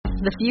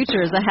The future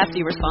is a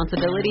hefty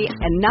responsibility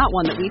and not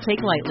one that we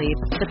take lightly.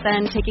 But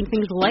then, taking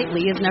things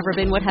lightly has never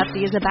been what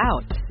Hefty is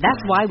about.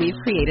 That's why we've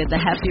created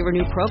the Hefty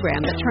Renew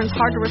program that turns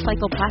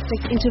hard-to-recycle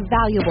plastics into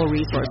valuable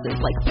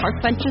resources like park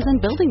benches and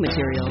building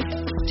materials.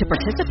 To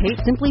participate,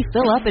 simply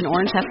fill up an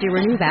orange Hefty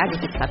Renew bag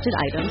with accepted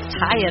items,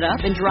 tie it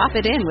up, and drop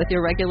it in with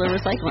your regular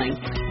recycling.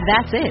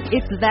 That's it.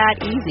 It's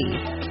that easy.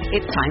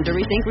 It's time to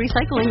rethink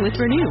recycling with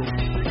Renew.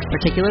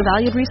 Particular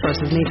valued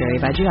resources may vary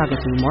by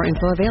geography. More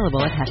info available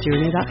at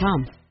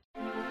heftyrenew.com.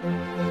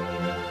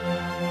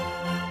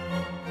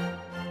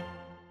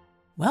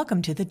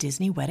 Welcome to the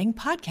Disney Wedding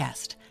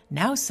Podcast,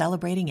 now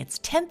celebrating its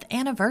 10th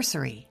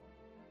anniversary.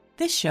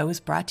 This show is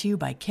brought to you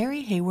by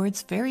Carrie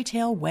Hayward's Fairy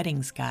Tale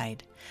Weddings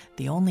Guide,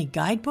 the only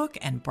guidebook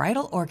and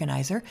bridal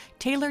organizer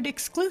tailored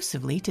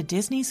exclusively to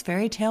Disney's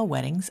fairy tale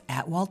weddings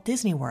at Walt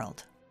Disney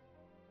World.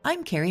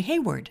 I'm Carrie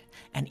Hayward,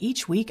 and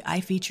each week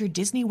I feature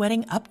Disney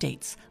wedding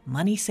updates,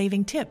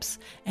 money-saving tips,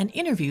 and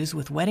interviews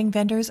with wedding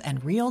vendors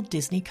and real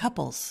Disney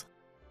couples.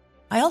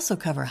 I also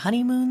cover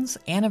honeymoons,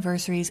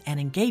 anniversaries, and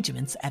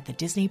engagements at the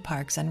Disney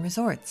parks and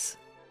resorts.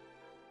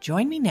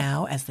 Join me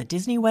now as the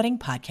Disney Wedding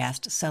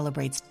Podcast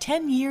celebrates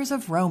 10 years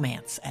of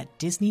romance at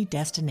Disney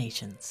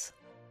destinations.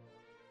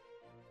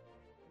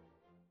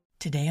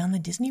 Today on the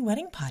Disney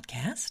Wedding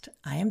Podcast,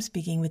 I am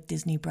speaking with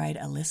Disney bride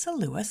Alyssa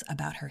Lewis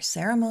about her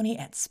ceremony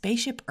at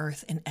Spaceship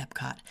Earth in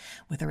Epcot,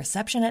 with a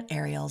reception at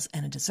Ariel's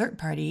and a dessert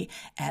party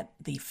at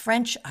the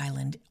French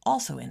Island,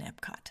 also in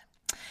Epcot.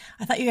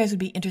 I thought you guys would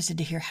be interested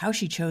to hear how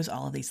she chose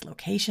all of these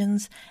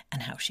locations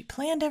and how she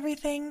planned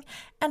everything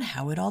and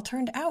how it all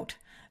turned out.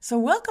 So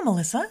welcome,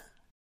 Alyssa.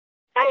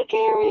 Hi,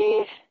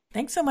 Carrie.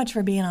 Thanks so much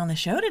for being on the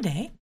show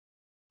today.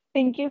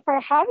 Thank you for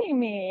having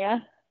me.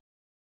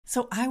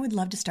 So I would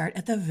love to start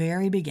at the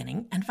very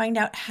beginning and find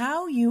out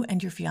how you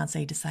and your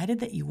fiancé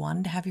decided that you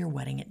wanted to have your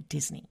wedding at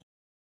Disney.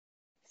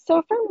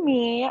 So for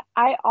me,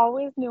 I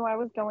always knew I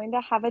was going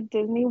to have a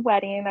Disney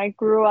wedding. I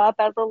grew up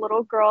as a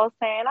little girl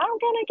saying, I'm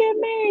going to get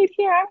married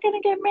here. I'm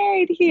going to get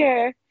married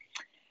here.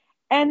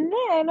 And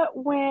then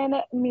when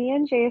me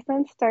and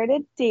Jason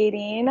started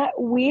dating,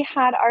 we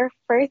had our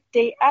first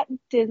date at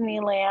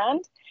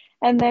Disneyland.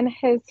 And then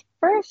his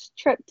first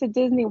trip to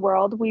Disney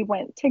World, we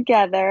went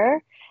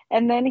together.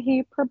 And then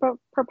he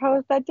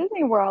proposed at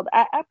Disney World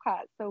at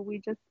Epcot. So we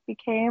just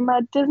became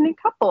a Disney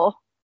couple.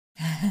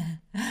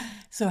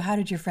 So how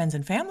did your friends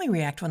and family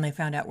react when they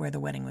found out where the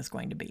wedding was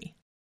going to be?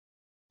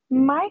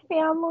 My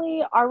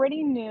family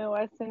already knew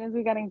as soon as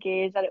we got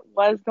engaged that it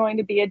was going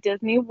to be a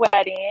Disney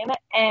wedding.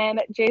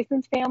 And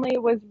Jason's family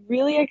was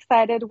really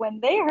excited when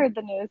they heard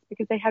the news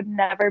because they had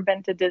never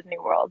been to Disney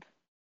World.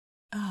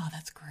 Oh,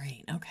 that's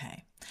great.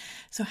 Okay.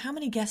 So how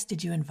many guests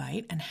did you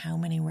invite and how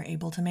many were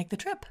able to make the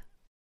trip?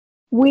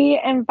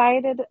 We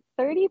invited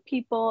 30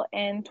 people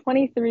and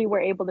 23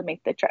 were able to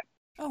make the trip.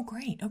 Oh,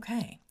 great.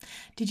 Okay.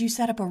 Did you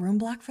set up a room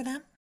block for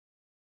them?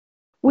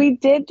 We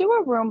did do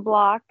a room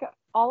block.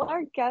 All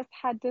our guests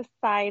had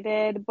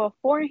decided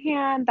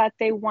beforehand that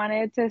they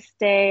wanted to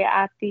stay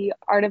at the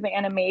Art of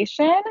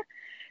Animation.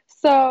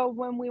 So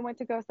when we went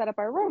to go set up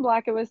our room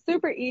block, it was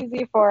super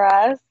easy for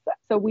us.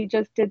 So we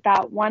just did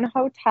that one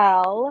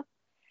hotel.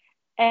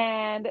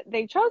 And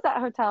they chose that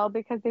hotel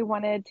because they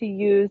wanted to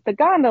use the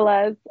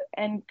gondolas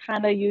and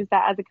kind of use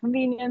that as a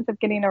convenience of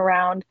getting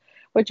around,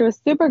 which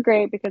was super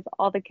great because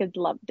all the kids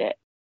loved it.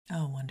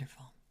 Oh,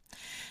 wonderful.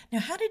 Now,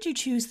 how did you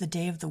choose the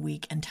day of the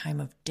week and time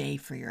of day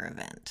for your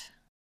event?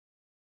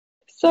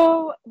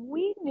 So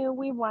we knew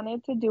we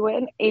wanted to do it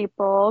in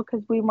April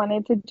because we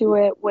wanted to do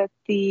it with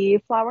the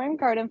Flower and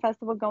Garden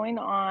Festival going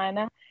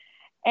on.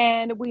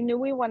 And we knew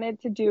we wanted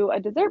to do a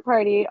dessert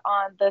party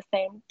on the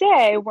same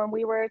day. When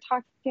we were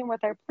talking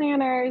with our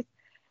planners,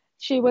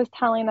 she was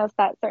telling us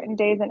that certain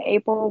days in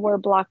April were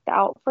blocked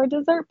out for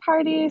dessert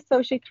parties.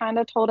 So she kind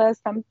of told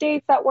us some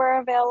dates that were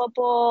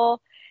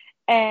available.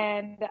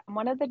 And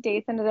one of the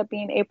dates ended up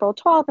being April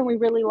 12th. And we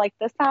really liked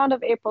the sound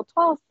of April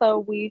 12th. So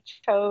we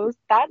chose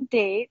that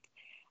date.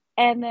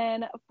 And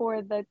then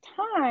for the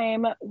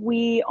time,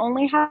 we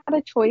only had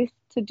a choice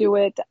to do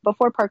it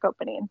before park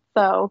opening.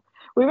 So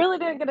we really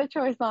didn't get a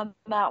choice on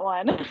that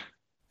one.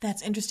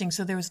 That's interesting.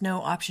 So there was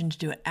no option to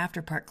do it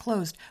after park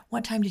closed.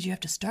 What time did you have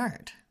to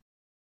start?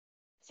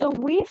 So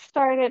we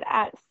started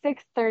at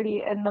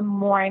 6:30 in the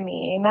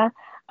morning.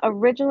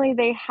 Originally,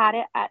 they had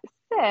it at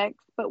 6,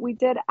 but we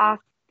did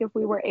ask if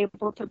we were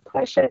able to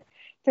push it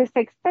to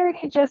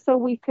 6:30 just so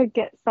we could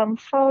get some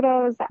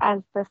photos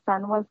as the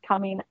sun was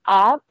coming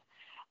up.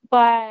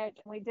 But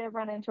we did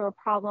run into a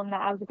problem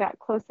that as we got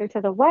closer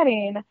to the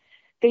wedding,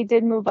 they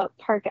did move up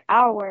park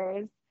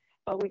hours.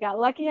 But we got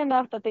lucky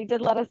enough that they did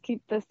let us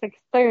keep the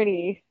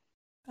 6:30.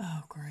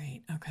 Oh,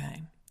 great.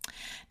 Okay.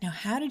 Now,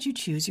 how did you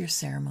choose your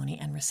ceremony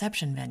and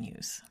reception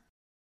venues?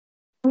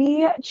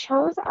 We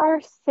chose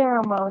our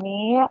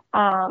ceremony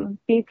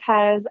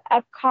because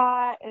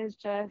Epcot is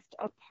just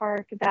a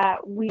park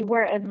that we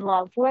were in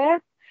love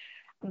with.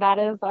 That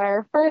is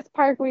our first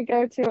park we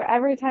go to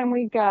every time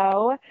we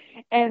go.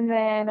 And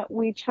then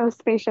we chose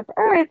Spaceship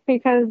Earth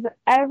because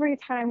every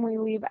time we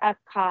leave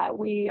Epcot,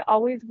 we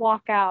always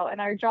walk out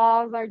and our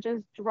jaws are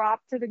just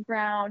dropped to the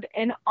ground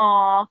in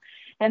awe.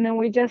 And then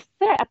we just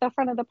sit at the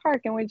front of the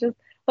park and we just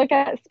look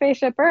at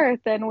Spaceship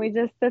Earth and we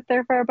just sit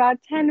there for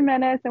about 10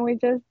 minutes and we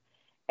just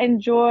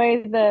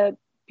enjoy the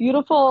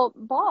beautiful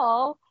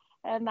ball.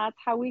 And that's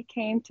how we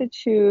came to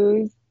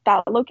choose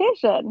that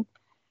location.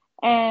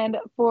 And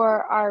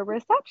for our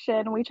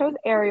reception, we chose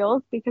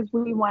Ariel's because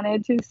we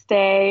wanted to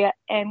stay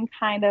in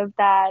kind of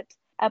that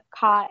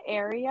Epcot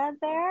area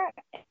there.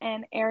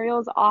 And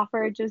Ariel's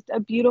offered just a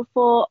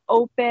beautiful,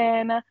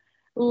 open,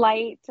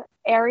 light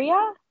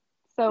area.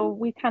 So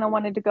we kind of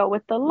wanted to go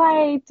with the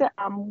light.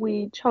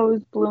 We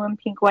chose blue and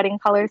pink wedding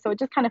colors. So it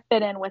just kind of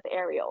fit in with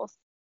Ariel's.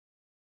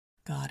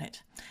 Got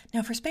it.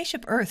 Now, for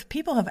Spaceship Earth,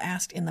 people have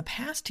asked in the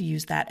past to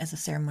use that as a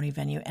ceremony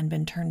venue and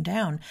been turned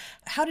down.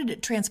 How did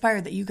it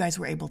transpire that you guys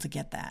were able to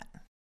get that?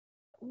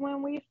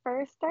 When we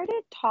first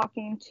started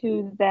talking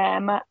to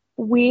them,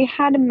 we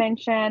had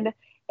mentioned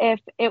if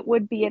it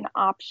would be an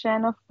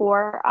option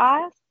for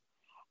us.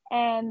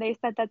 And they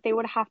said that they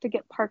would have to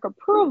get park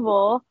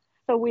approval.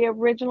 So we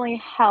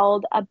originally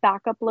held a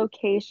backup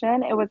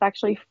location. It was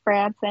actually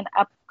France and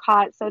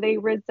Epcot. So they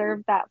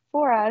reserved that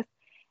for us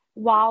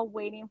while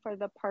waiting for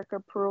the park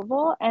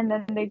approval. And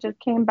then they just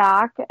came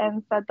back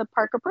and said the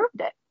park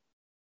approved it.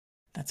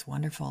 That's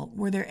wonderful.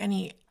 Were there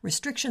any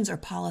restrictions or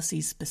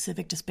policies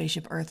specific to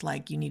Spaceship Earth,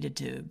 like you needed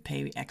to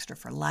pay extra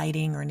for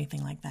lighting or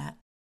anything like that?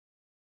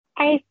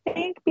 I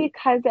think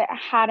because it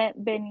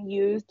hadn't been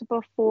used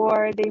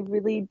before, they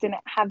really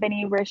didn't have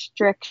any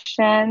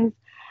restrictions.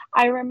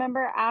 I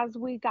remember as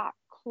we got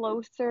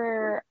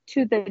closer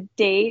to the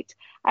date,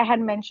 I had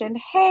mentioned,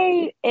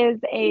 hey, is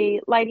a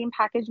lighting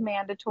package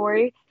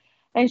mandatory?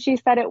 And she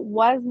said it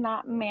was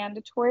not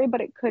mandatory,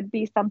 but it could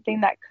be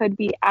something that could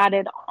be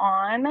added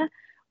on.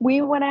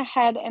 We went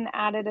ahead and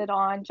added it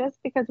on just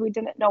because we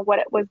didn't know what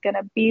it was going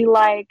to be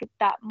like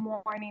that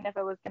morning, if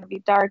it was going to be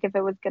dark, if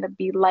it was going to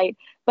be light.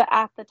 But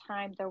at the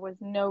time, there was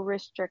no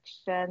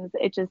restrictions.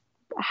 It just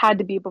had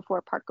to be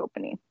before park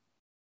opening.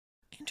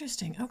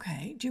 Interesting.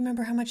 Okay. Do you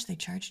remember how much they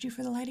charged you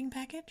for the lighting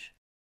package?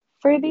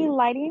 For the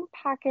lighting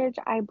package,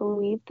 I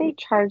believe they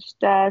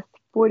charged us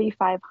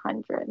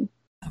 $4,500.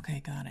 Okay,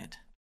 got it.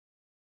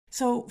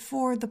 So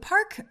for the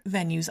park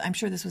venues, I'm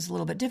sure this was a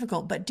little bit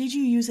difficult, but did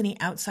you use any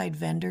outside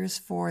vendors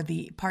for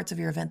the parts of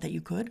your event that you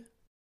could?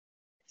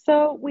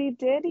 So we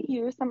did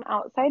use some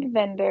outside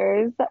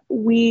vendors.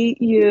 We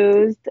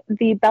used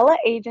the Bella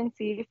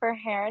Agency for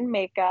hair and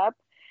makeup.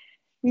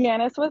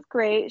 Yanis was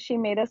great. She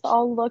made us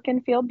all look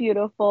and feel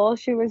beautiful.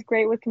 She was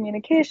great with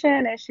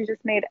communication and she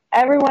just made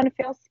everyone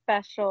feel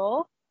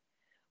special.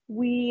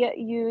 We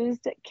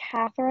used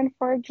Catherine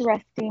for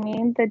dress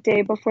theming the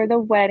day before the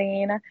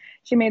wedding.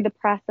 She made the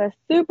process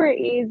super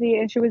easy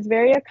and she was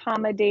very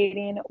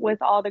accommodating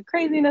with all the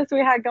craziness we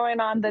had going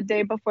on the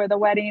day before the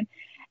wedding.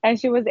 And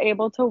she was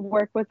able to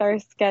work with our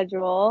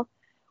schedule.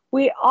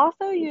 We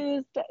also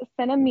used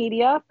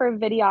Cinemedia for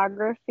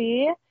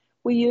videography.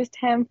 We used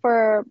him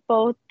for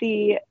both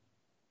the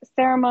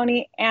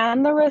ceremony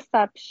and the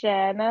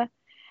reception.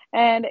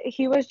 And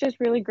he was just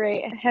really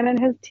great. Him and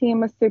his team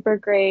was super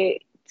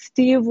great.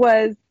 Steve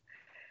was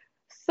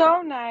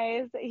so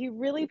nice. He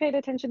really paid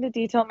attention to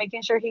detail,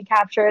 making sure he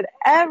captured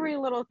every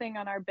little thing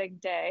on our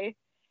big day.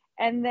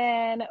 And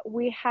then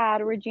we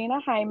had Regina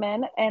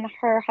Hyman and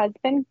her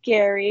husband,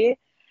 Gary.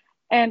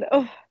 And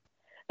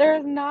there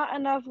is not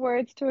enough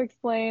words to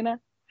explain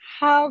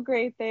how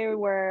great they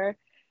were.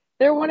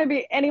 There wouldn't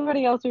be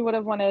anybody else we would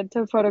have wanted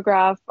to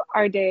photograph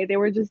our day. They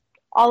were just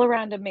all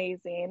around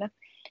amazing.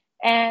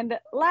 And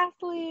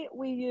lastly,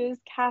 we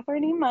used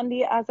Catherine E.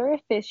 Mundy as our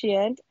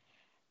officiant.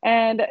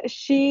 And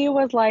she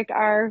was like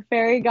our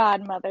fairy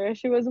godmother.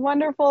 She was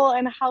wonderful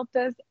and helped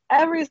us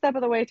every step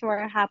of the way to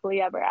our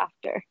happily ever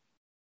after.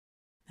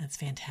 That's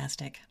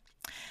fantastic.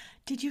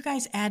 Did you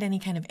guys add any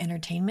kind of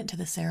entertainment to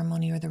the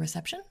ceremony or the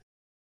reception?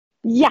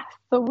 Yes,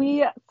 so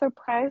we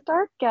surprised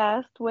our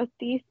guests with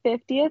the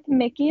 50th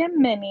Mickey and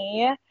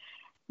Minnie.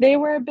 They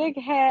were a big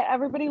hit.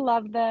 Everybody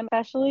loved them,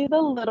 especially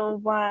the little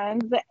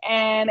ones.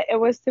 And it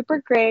was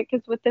super great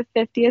because with the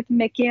 50th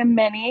Mickey and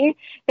Minnie,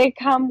 they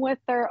come with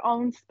their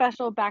own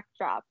special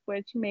backdrop,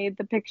 which made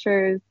the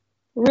pictures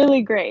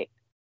really great.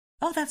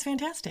 Oh, that's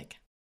fantastic.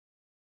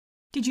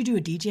 Did you do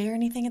a DJ or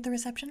anything at the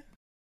reception?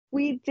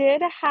 We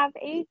did have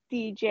a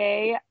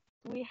DJ.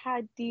 We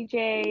had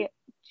DJ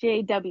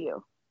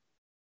JW.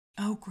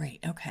 Oh,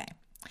 great. Okay.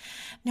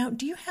 Now,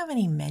 do you have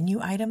any menu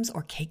items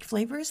or cake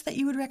flavors that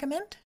you would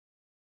recommend?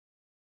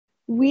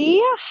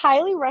 We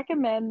highly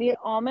recommend the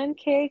almond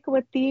cake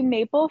with the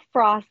maple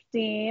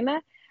frosting.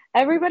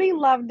 Everybody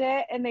loved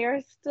it and they are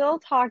still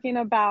talking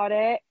about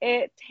it.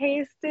 It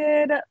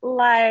tasted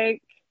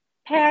like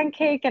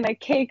pancake in a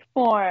cake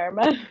form.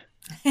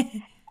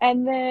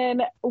 And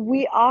then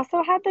we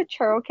also had the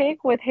churro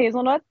cake with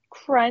hazelnut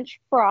crunch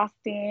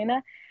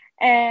frosting.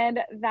 And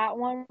that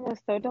one was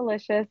so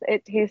delicious.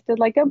 It tasted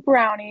like a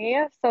brownie.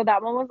 So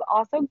that one was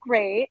also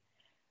great.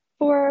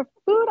 For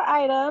food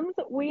items,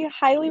 we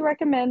highly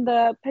recommend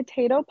the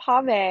potato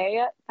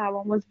pave. That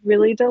one was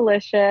really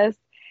delicious.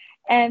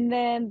 And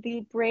then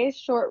the braised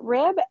short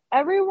rib.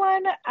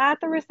 Everyone at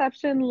the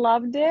reception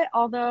loved it,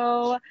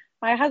 although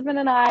my husband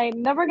and I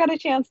never got a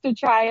chance to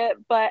try it,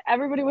 but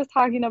everybody was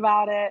talking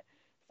about it.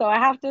 So I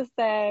have to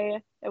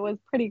say it was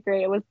pretty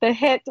great. It was the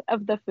hit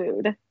of the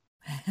food.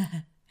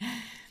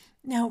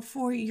 Now,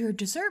 for your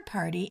dessert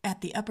party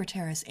at the Upper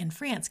Terrace in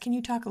France, can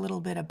you talk a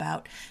little bit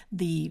about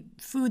the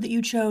food that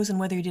you chose and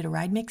whether you did a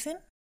ride mix-in?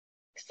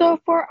 So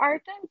for our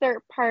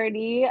dessert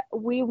party,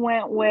 we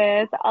went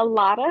with a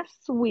lot of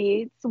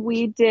sweets.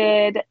 We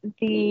did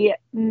the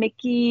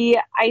Mickey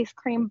ice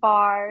cream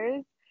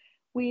bars.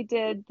 We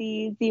did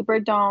the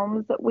zebra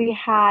domes. We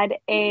had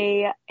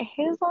a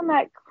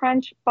hazelnut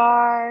crunch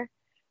bar.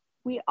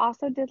 We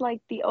also did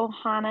like the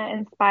Ohana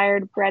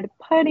inspired bread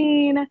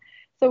pudding.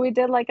 So we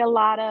did like a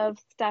lot of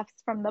stuffs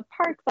from the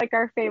parks, like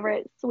our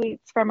favorite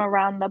sweets from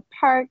around the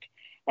park.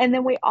 And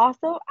then we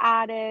also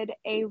added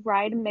a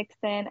ride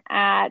mix-in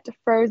at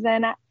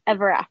Frozen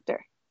Ever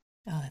After.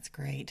 Oh, that's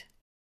great.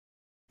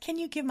 Can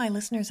you give my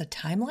listeners a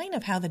timeline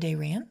of how the day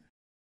ran?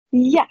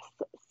 Yes.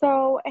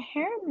 So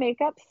hair and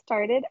makeup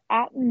started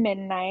at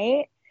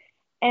midnight,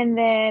 and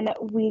then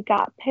we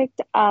got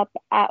picked up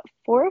at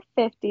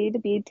 4:50 to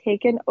be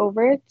taken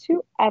over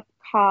to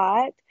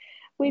Epcot.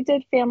 We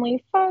did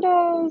family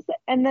photos,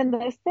 and then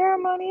the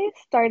ceremony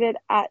started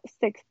at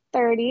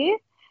 6:30.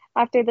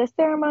 After the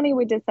ceremony,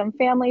 we did some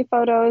family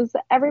photos.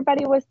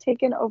 Everybody was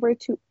taken over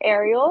to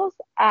Ariel's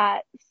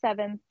at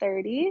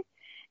 7:30.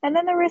 And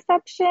then the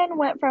reception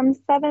went from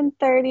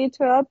 7:30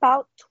 to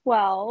about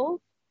 12.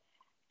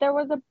 There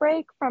was a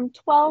break from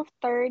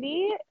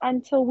 12:30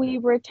 until we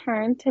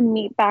returned to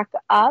meet back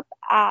up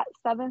at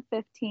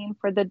 7:15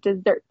 for the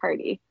dessert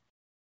party.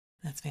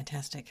 That's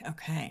fantastic.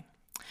 Okay.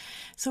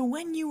 So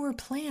when you were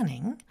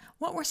planning,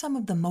 what were some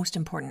of the most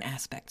important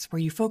aspects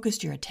where you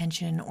focused your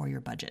attention or your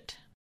budget?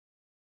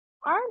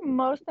 Our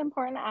most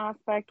important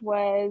aspect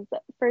was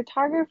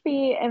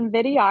photography and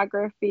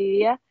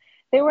videography.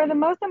 They were the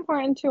most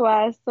important to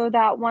us so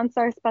that once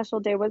our special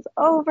day was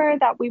over,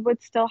 that we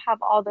would still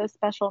have all those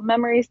special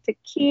memories to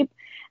keep,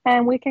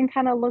 and we can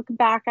kind of look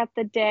back at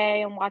the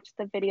day and watch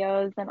the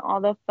videos and all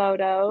the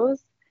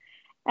photos.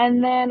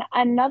 And then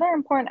another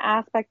important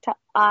aspect to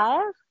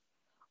us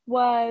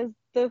was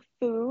the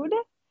food.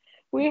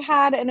 We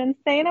had an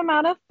insane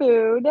amount of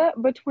food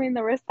between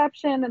the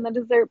reception and the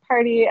dessert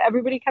party.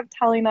 Everybody kept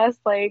telling us,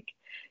 like,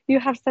 you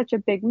have such a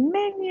big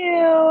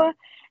menu.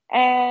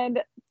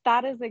 And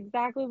that is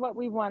exactly what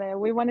we wanted.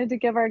 We wanted to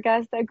give our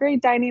guests a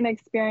great dining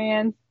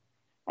experience.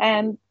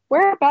 And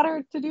where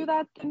better to do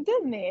that than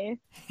Disney?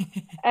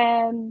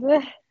 And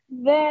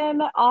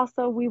then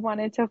also, we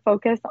wanted to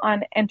focus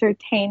on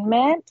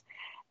entertainment.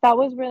 That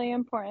was really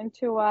important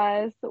to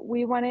us.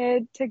 We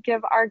wanted to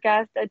give our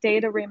guests a day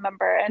to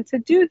remember and to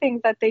do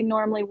things that they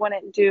normally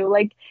wouldn't do,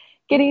 like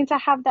getting to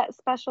have that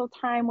special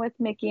time with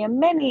Mickey and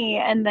Minnie,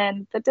 and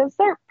then the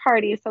dessert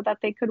party so that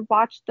they could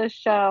watch the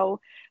show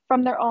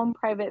from their own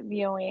private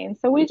viewing.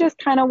 So we just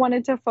kind of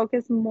wanted to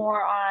focus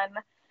more on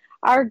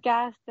our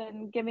guests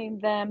and giving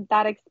them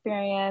that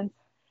experience,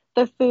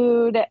 the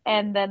food,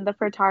 and then the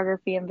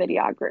photography and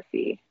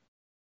videography.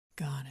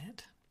 Got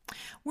it.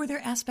 Were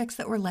there aspects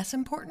that were less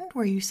important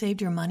where you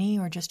saved your money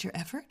or just your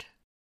effort?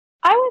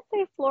 I would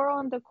say floral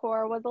and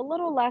decor was a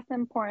little less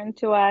important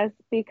to us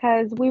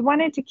because we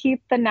wanted to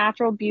keep the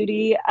natural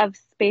beauty of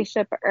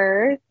Spaceship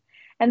Earth.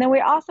 And then we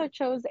also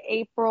chose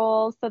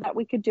April so that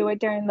we could do it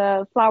during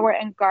the flower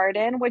and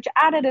garden, which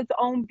added its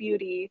own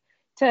beauty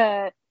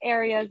to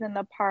areas in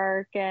the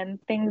park and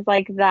things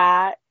like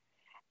that.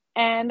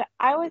 And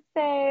I would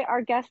say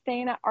our guest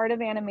staying at Art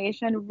of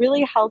Animation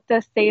really helped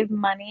us save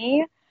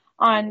money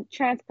on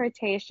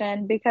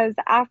transportation because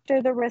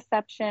after the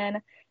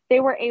reception, they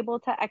were able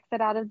to exit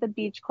out of the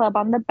beach club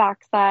on the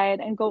backside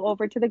and go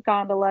over to the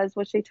gondolas,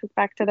 which they took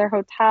back to their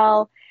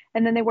hotel.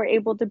 And then they were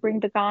able to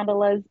bring the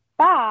gondolas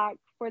back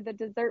for the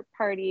dessert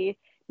party,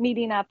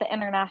 meeting at the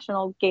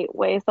International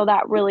Gateway. So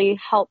that really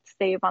helped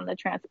save on the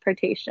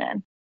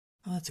transportation.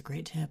 Oh, that's a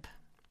great tip.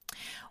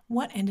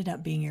 What ended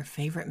up being your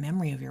favorite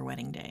memory of your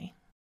wedding day?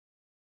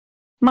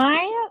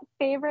 My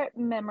favorite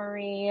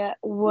memory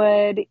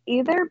would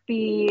either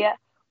be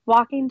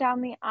walking down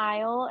the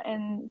aisle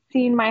and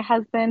seeing my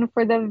husband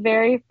for the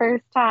very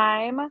first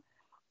time,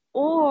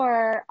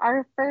 or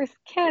our first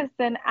kiss.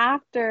 And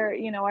after,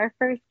 our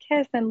first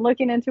kiss and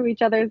looking into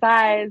each other's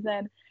eyes,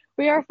 and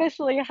we are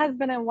officially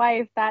husband and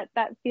wife, that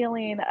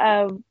feeling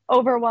of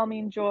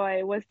overwhelming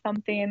joy was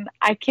something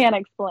I can't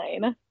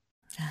explain.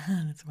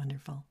 That's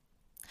wonderful.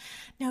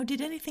 Now,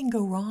 did anything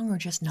go wrong or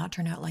just not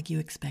turn out like you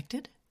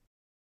expected?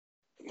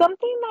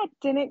 Something that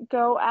didn't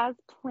go as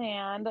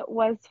planned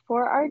was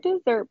for our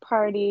dessert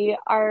party.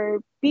 Our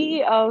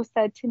BEO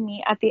said to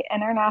meet at the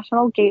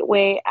International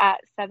Gateway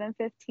at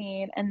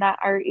 7:15 and that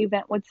our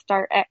event would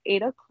start at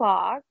 8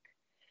 o'clock.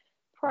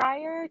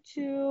 Prior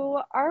to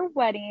our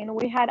wedding,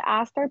 we had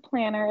asked our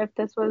planner if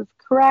this was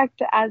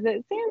correct as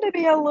it seemed to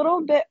be a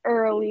little bit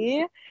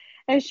early.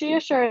 And she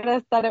assured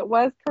us that it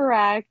was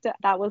correct.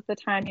 That was the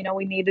time,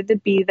 we needed to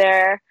be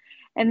there.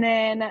 And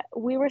then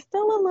we were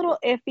still a little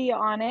iffy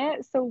on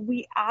it. So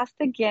we asked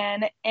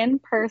again in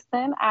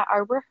person at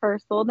our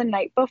rehearsal the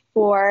night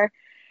before.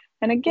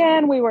 And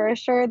again, we were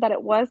assured that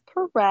it was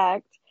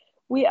correct.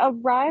 We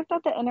arrived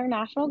at the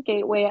International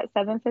Gateway at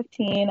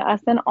 7:15,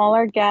 us and all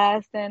our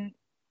guests and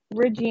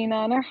Regina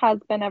and her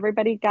husband,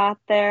 everybody got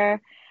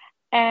there.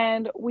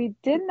 And we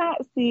did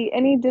not see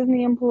any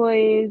Disney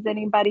employees,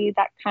 anybody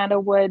that kind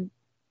of would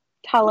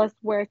tell us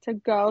where to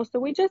go. So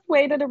we just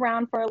waited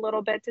around for a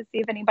little bit to see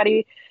if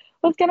anybody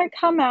was going to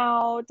come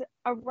out.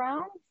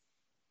 Around,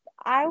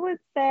 I would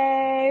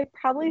say,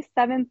 probably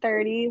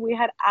 7:30, we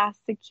had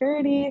asked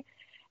security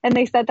and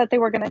they said that they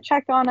were going to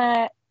check on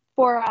it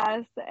for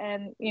us.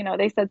 And,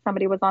 they said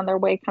somebody was on their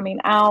way coming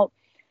out.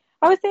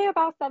 I would say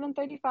about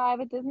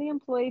 7:35, a Disney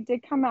employee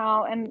did come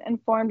out and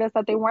informed us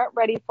that they weren't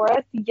ready for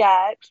us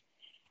yet.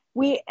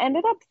 We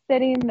ended up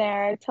sitting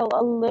there till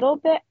a little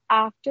bit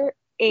after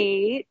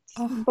 8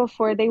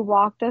 before they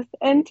walked us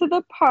into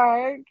the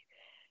park.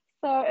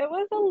 So it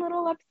was a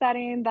little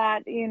upsetting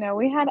that,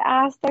 we had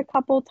asked a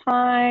couple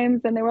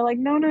times and they were like,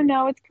 no, no,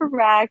 no, it's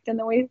correct. And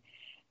then we,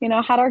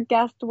 had our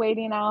guest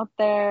waiting out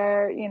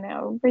there.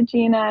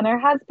 Regina and her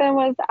husband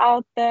was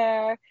out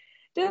there.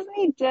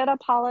 Disney did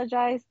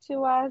apologize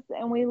to us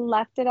and we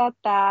left it at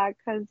that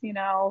because,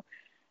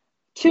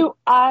 to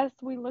us,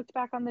 we looked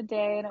back on the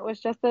day and it was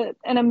just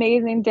an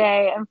amazing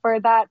day. And for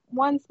that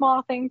one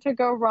small thing to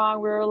go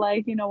wrong, we were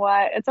like, you know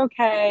what, it's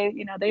okay.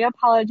 They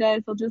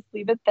apologized. We'll just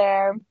leave it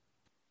there.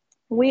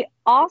 We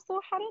also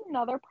had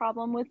another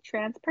problem with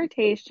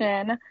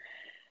transportation.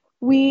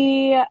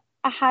 We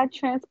had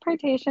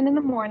transportation in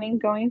the morning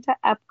going to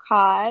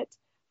Epcot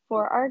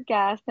for our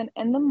guests. And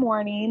in the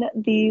morning,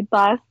 the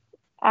bus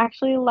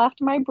actually left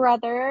my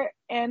brother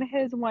and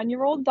his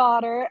 1-year-old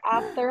daughter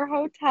at their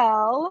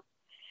hotel.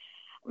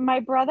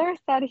 My brother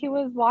said he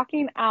was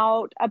walking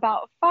out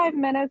about 5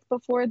 minutes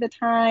before the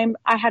time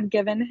I had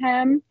given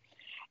him,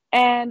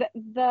 and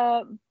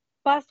the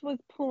bus was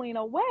pulling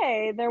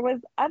away. There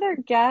was other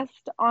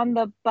guests on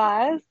the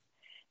bus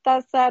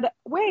that said,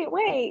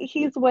 wait,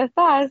 he's with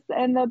us.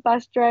 And the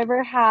bus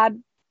driver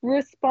had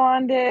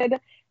responded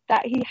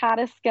that he had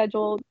a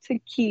schedule to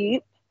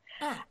keep.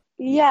 Oh.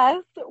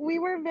 Yes, we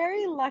were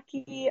very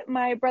lucky.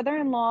 My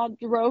brother-in-law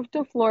drove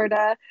to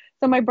Florida,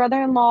 so my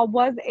brother-in-law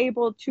was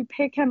able to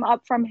pick him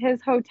up from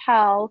his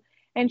hotel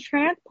and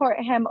transport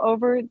him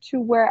over to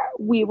where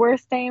we were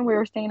staying. We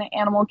were staying at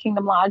Animal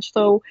Kingdom Lodge,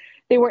 so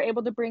they were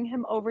able to bring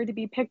him over to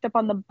be picked up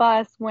on the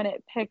bus when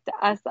it picked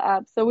us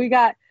up. So we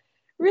got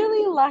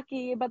really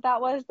lucky, but that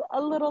was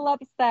a little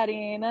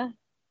upsetting.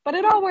 But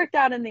it all worked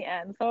out in the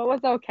end, so it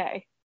was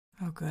okay.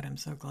 Oh, good. I'm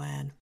so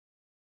glad.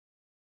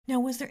 Now,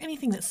 was there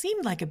anything that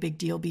seemed like a big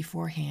deal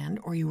beforehand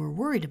or you were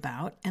worried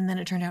about, and then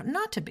it turned out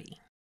not to be?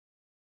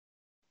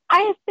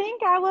 I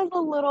think I was a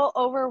little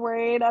over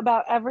worried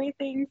about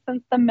everything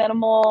since the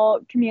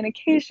minimal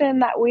communication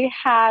that we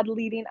had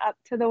leading up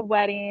to the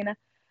wedding.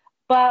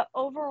 But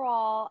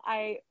overall,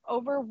 I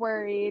over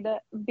worried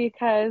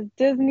because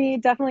Disney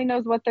definitely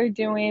knows what they're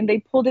doing. They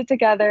pulled it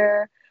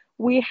together.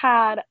 We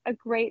had a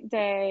great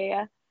day.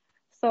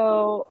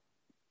 So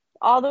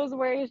all those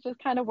worries just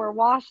kind of were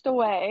washed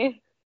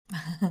away.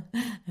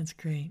 That's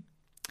great.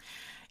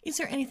 Is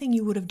there anything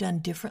you would have done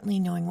differently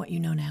knowing what you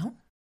know now?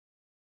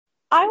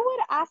 I would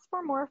ask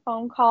for more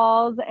phone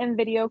calls and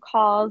video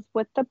calls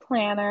with the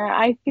planner.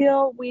 I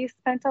feel we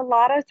spent a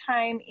lot of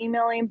time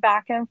emailing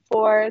back and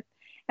forth.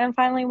 And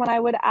finally, when I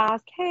would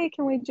ask, hey,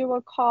 can we do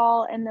a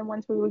call? And then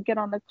once we would get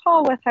on the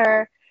call with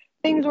her,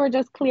 things were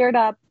just cleared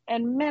up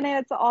in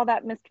minutes. All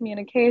that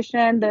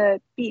miscommunication, the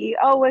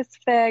BEO was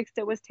fixed.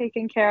 It was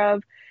taken care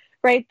of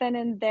right then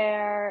and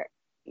there.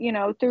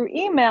 Through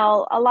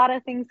email, a lot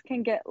of things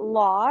can get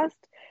lost.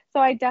 So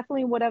I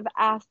definitely would have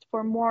asked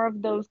for more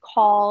of those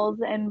calls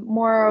and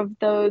more of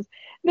those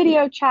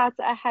video chats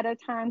ahead of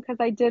time because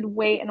I did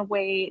wait,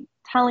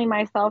 telling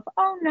myself,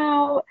 oh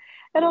no,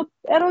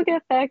 it'll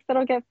get fixed,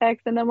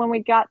 And then when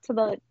we got to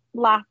the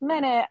last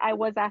minute, I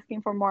was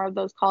asking for more of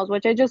those calls,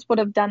 which I just would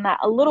have done that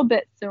a little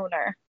bit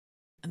sooner.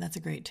 And that's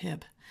a great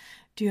tip.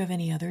 Do you have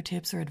any other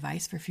tips or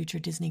advice for future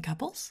Disney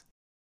couples?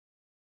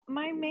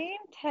 My main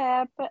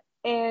tip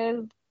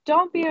is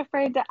don't be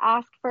afraid to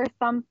ask for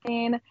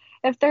something.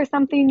 If there's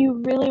something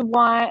you really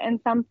want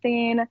and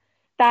something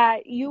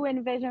that you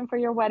envision for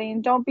your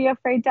wedding, don't be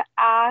afraid to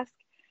ask.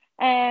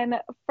 And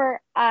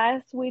for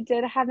us, we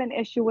did have an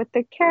issue with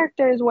the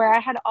characters where I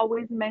had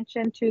always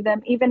mentioned to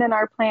them, even in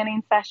our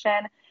planning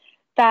session,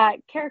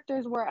 that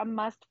characters were a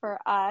must for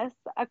us.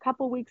 A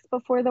couple weeks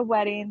before the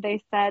wedding,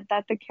 they said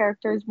that the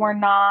characters were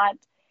not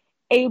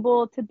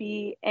able to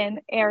be in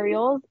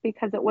Ariel's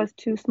because it was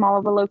too small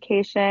of a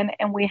location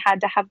and we had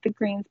to have the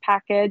greens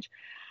package.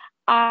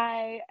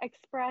 I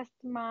expressed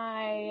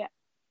my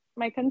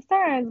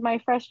concerns, my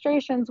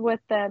frustrations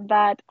with them,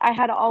 that I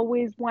had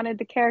always wanted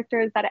the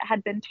characters, that it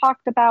had been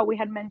talked about. We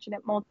had mentioned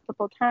it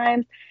multiple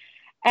times.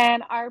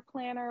 And our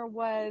planner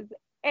was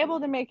able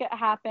to make it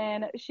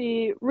happen.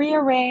 She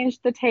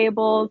rearranged the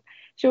tables.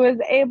 She was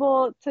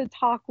able to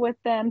talk with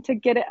them to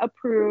get it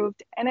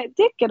approved, and it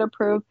did get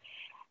approved.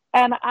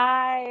 And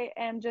I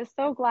am just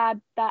so glad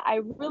that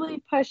I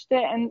really pushed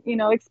it and,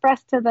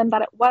 expressed to them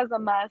that it was a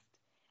must.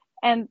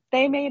 And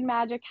they made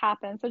magic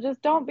happen. So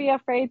just don't be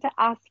afraid to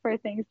ask for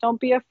things. Don't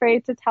be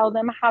afraid to tell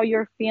them how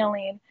you're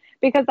feeling,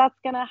 because that's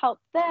going to help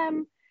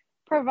them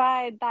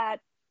provide that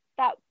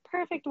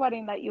perfect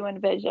wedding that you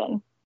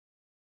envision.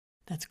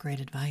 That's great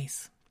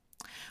advice.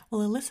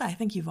 Well, Alyssa, I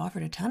think you've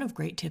offered a ton of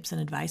great tips and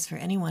advice for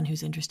anyone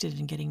who's interested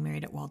in getting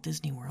married at Walt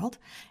Disney World,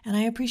 and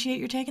I appreciate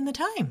your taking the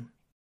time.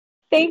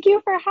 Thank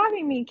you for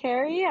having me,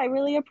 Carrie. I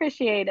really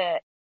appreciate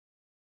it.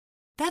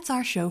 That's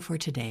our show for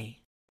today.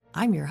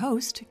 I'm your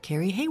host,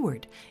 Carrie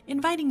Hayward,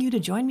 inviting you to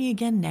join me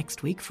again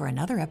next week for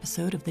another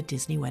episode of the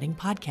Disney Wedding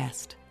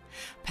Podcast.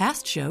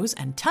 Past shows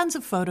and tons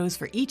of photos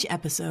for each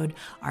episode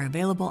are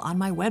available on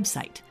my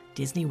website,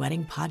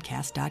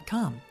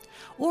 DisneyWeddingPodcast.com,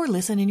 or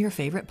listen in your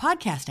favorite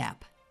podcast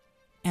app.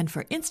 And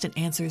for instant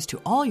answers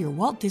to all your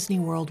Walt Disney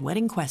World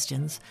wedding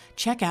questions,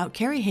 check out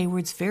Carrie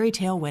Hayward's Fairy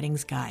Tale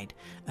Weddings Guide,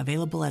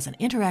 available as an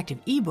interactive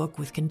ebook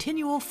with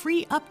continual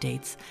free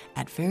updates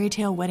at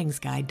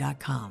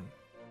fairytaleweddingsguide.com.